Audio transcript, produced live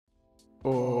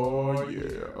Oh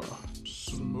yeah,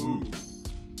 smooth.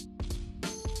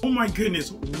 Oh my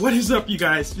goodness, what is up you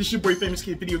guys? This is your boy Famous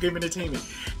Kid Video Game Entertainment.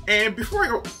 And before I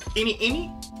go any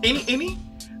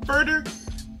further,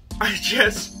 I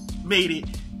just made it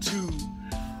to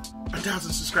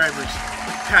 1,000 subscribers.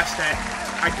 Past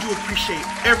that, I do appreciate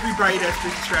everybody that's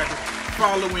been subscribing,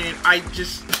 following. I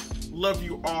just love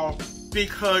you all. Big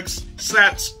hugs,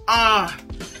 slaps,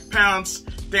 pounds.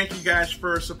 Thank you guys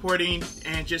for supporting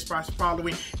and just by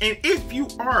following. And if you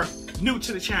are new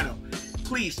to the channel,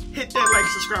 please hit that like,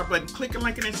 subscribe button. Click and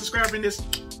like and subscribing. This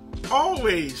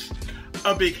always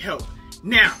a big help.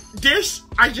 Now, this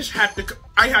I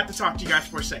had to talk to you guys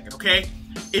for a second, okay?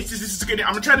 This is good.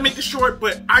 I'm gonna try to make this short,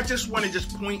 but I just want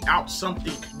to point out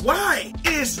something. Why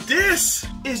is this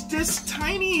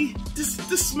tiny, this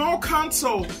small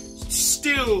console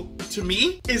still, to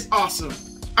me, is awesome?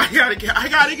 I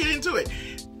gotta get into it.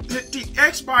 The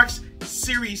Xbox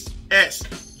Series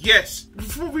S. Yes.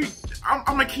 Before I'm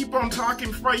gonna keep on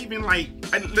talking. Before I even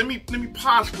let me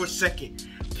pause for a second.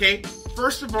 Okay.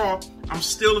 First of all, I'm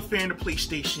still a fan of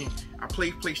PlayStation. I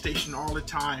play PlayStation all the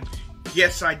time.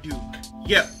 Yes, I do.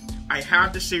 Yep. I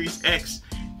have the Series X.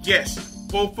 Yes.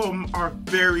 Both of them are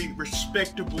very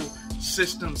respectable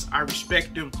systems. I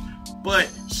respect them. But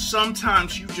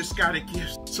sometimes you just gotta give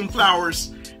some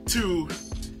flowers to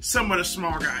some of the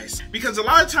small guys, because a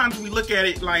lot of times we look at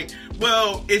it like,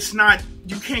 well, it's not,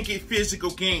 you can't get physical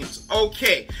games.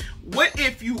 Okay, what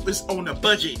if you was on a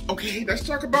budget? Okay, let's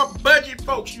talk about budget,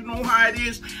 folks. You know how it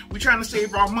is. We're trying to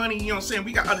save our money, you know what I'm saying?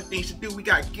 We got other things to do. We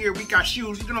got gear, we got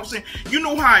shoes, you know what I'm saying? You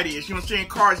know how it is, you know what I'm saying?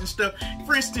 Cars and stuff.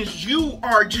 For instance, you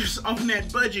are just on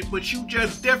that budget, but you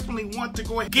just definitely want to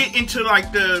go and get into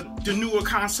like the newer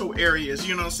console areas,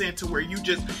 you know what I'm saying? To where you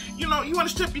just, you know, you want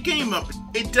to step your game up.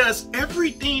 It does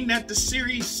everything that the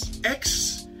Series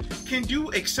X can do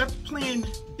except playing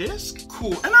disc.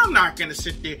 Cool. And I'm not gonna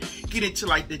sit there get into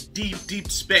like the deep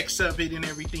specs of it and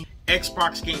everything.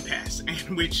 Xbox Game Pass,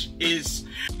 and which is,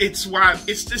 it's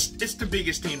the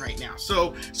biggest thing right now.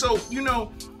 So you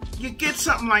know, you get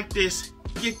something like this.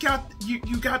 You got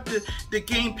the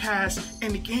Game Pass,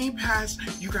 and the Game Pass,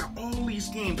 you got all these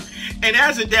games. And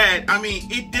as a dad, I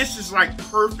mean, this is like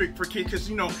perfect for kids, because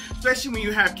you know, especially when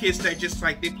you have kids that just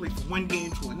like, they play from one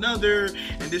game to another,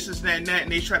 and this is that and that,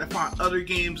 and they try to find other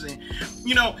games, and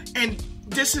you know, and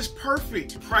this is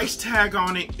perfect. Price tag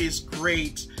on it is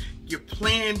great. You're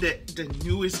playing the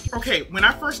newest. Okay, when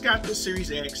I first got the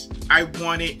Series X, I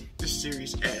wanted the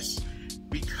Series S.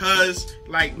 Because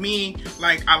like me,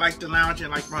 like I like to lounge in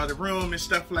like my other room and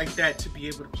stuff like that, to be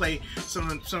able to play some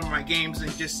of my games,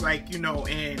 and just like, you know,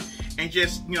 and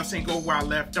just, you know, saying, go where I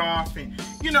left off, and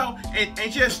you know, and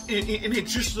it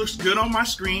just looks good on my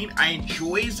screen. I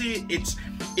enjoys it. It's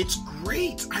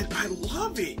great. I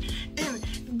love it. And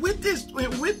with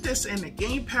this and the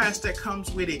Game Pass that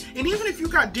comes with it, and even if you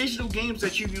got digital games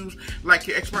that you use, like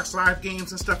your Xbox Live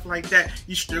games and stuff like that,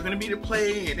 you're still gonna be able to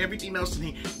play and everything else.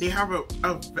 And they have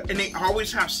and they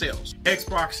always have sales.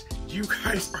 Xbox, you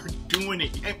guys are doing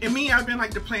it. And me, I've been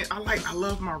like I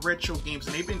love my retro games,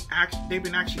 and they've been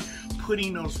actually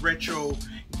putting those retro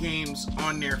games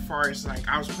on there, as far as like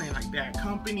I was playing like Bad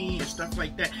Company and stuff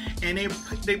like that, and they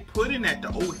put in that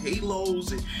the old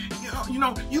Halos, and you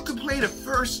know you can play the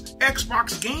first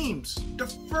Xbox games,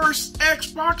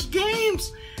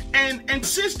 and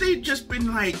since they've just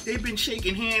been like, they've been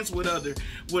shaking hands with other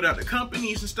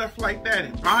companies and stuff like that,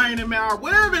 and buying them out,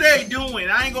 whatever they doing,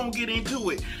 I ain't gonna get into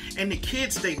it. And the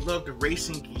kids, they love the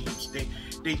racing games.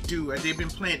 They do. They've been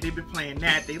playing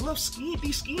that. They love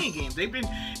these skiing games. They've been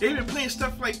playing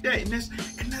stuff like that,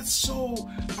 and that's so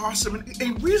awesome. And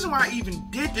the reason why I even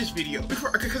did this video,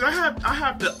 because I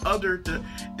have the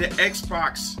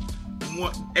Xbox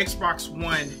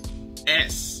One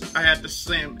S. I have the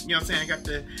Slim. You know what I'm saying? I got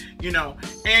the, you know,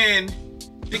 and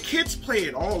the kids play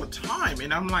it all the time,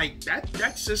 and I'm like,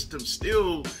 that system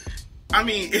still, I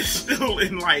mean, it's still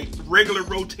in like regular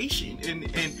rotation, and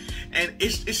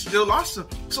it's still awesome.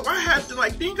 So I had to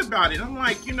like think about it. I'm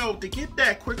like, you know, to get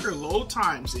that quicker load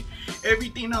times and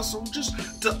everything else, so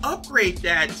just to upgrade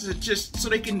that, to just so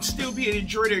they can still be able to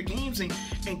enjoy their games and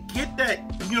get that, you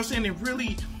know what I'm saying, and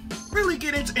really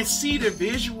get into and see the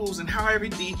visuals and how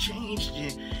everything changed,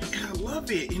 and I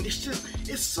love it. And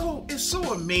it's so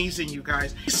amazing, you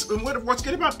guys. And what's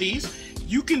good about these,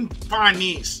 you can find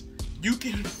these. You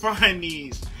can find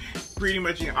these pretty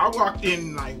much. I walked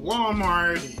in like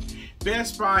Walmart and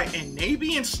Best Buy, and they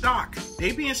be in stock.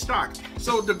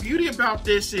 So the beauty about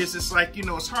this is, it's like, you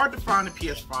know, it's hard to find a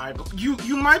PS5.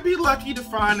 You might be lucky to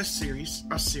find a Series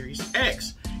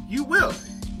X. You will.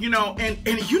 You know, and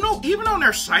you know, even on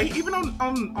their site, even on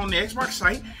the Xbox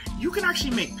site, you can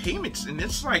actually make payments, and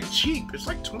it's like cheap. It's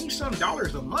like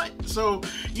 $27 a month. So,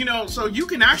 you know, so you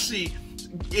can actually,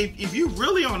 if you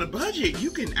really on a budget,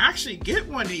 you can actually get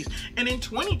one of these. And in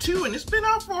 22, and it's been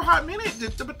out for a hot minute,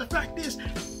 but the fact is,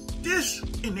 this,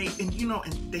 and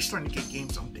they starting to get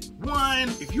games on day one.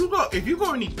 If you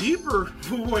go any deeper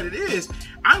for what it is,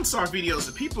 I saw videos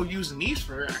of people using these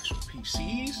for actual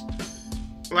PCs.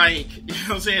 Like, you know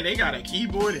what I'm saying? They got a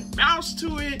keyboard and mouse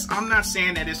to it. I'm not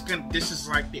saying that this is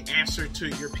like the answer to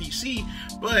your PC,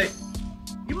 but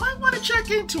you might want to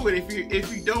check into it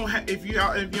if you're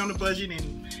on a budget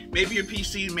and maybe your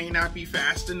PC may not be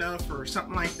fast enough or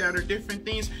something like that, or different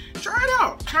things. Try it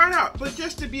out. But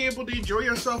just to be able to enjoy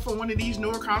yourself on one of these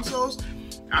newer consoles,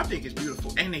 I think it's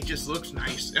beautiful, and it just looks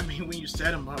nice. I mean, when you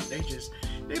set them up,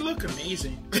 they look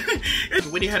amazing.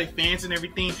 When they had the fans and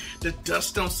everything, the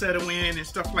dust don't settle in and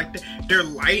stuff like that. They're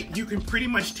light. You can pretty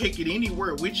much take it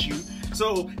anywhere with you.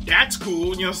 So that's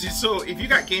cool, you know. So if you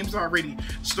got games already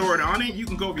stored on it, you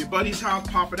can go over your buddy's house,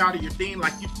 pop it out of your thing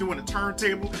like you're doing a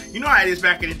turntable. You know how it is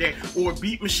back in the day, or a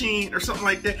beat machine or something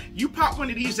like that. You pop one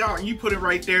of these out and you put it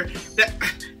right there.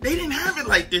 They didn't have it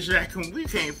like this back when we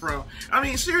came from. I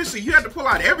mean, seriously, you had to pull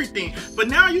out everything. But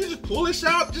now you just pull this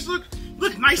out, just look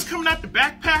nice coming out the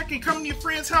backpack, and come to your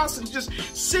friend's house and just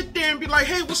sit there and be like,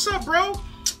 hey, what's up, bro?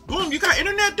 Boom, you got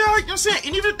internet, dog? You know what I'm saying?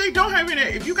 And even if they don't have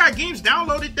internet, if you got games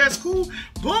downloaded, that's cool.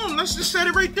 Boom, let's just set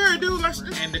it right there, dude.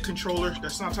 And the controller,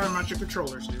 that's not talking about your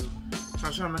controllers, dude. It's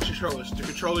not talking about your controllers. The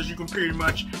controllers, you can pretty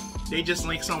much, they just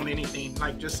links on anything,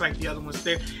 like just like the other ones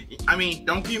there. I mean,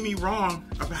 don't get me wrong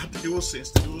about the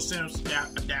DualSense. The DualSense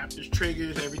adapters,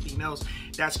 triggers, everything else,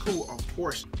 that's cool, of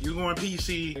course. You go on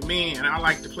PC, me, and I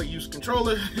like to use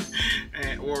controller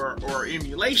or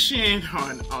emulation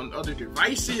on other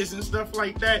devices and stuff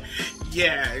like that.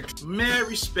 Yeah, mad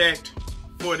respect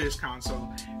for this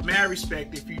console. Mad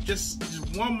respect. If you just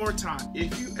one more time,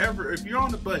 if you're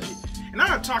on the budget. And I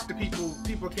have talked to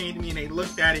people came to me and they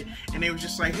looked at it and they was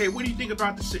just like, hey, what do you think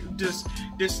about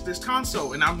this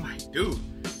console? And I'm like, dude,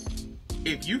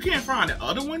 if you can't find the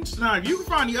other ones, if you can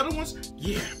find the other ones,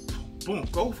 yeah, boom,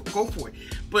 go for it.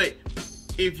 But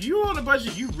if you're on a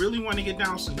budget, you really want to get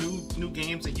down some new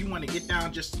games, and you want to get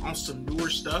down just on some newer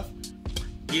stuff,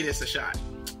 give this a shot.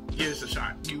 Give this a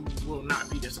shot. You will not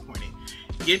be disappointed.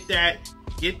 Get that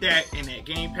in that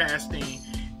Game Pass thing,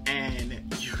 and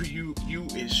you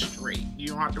is straight. You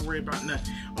don't have to worry about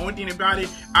nothing. Only thing about it,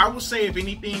 I would say, if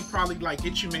anything, probably like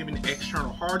get you maybe an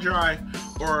external hard drive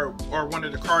or one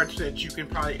of the cards that you can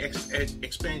probably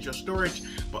expand your storage.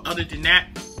 But other than that,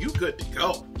 you good to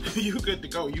go. You good to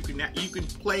go. You can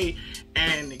play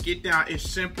and get down. It's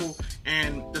simple,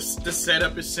 and the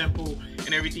setup is simple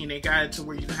and everything. They got it to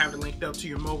where you can have it linked up to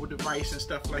your mobile device and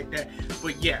stuff like that.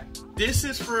 But yeah, this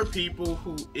is for people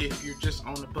who, if you're just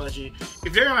on a budget,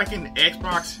 if they're like in the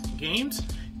Xbox games,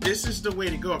 this is the way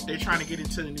to go. If they're trying to get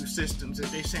into the new systems,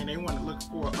 if they're saying they want to look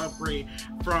for an upgrade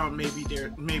from maybe they're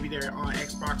on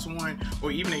Xbox One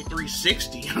or even a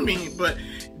 360. I mean, but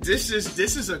this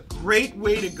is a great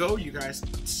way to go, you guys.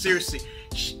 Seriously,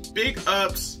 big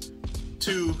ups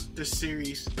to the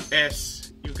Series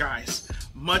S, you guys.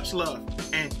 Much love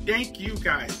and thank you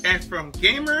guys. And from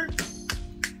gamer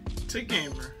to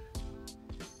gamer,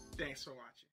 thanks for watching.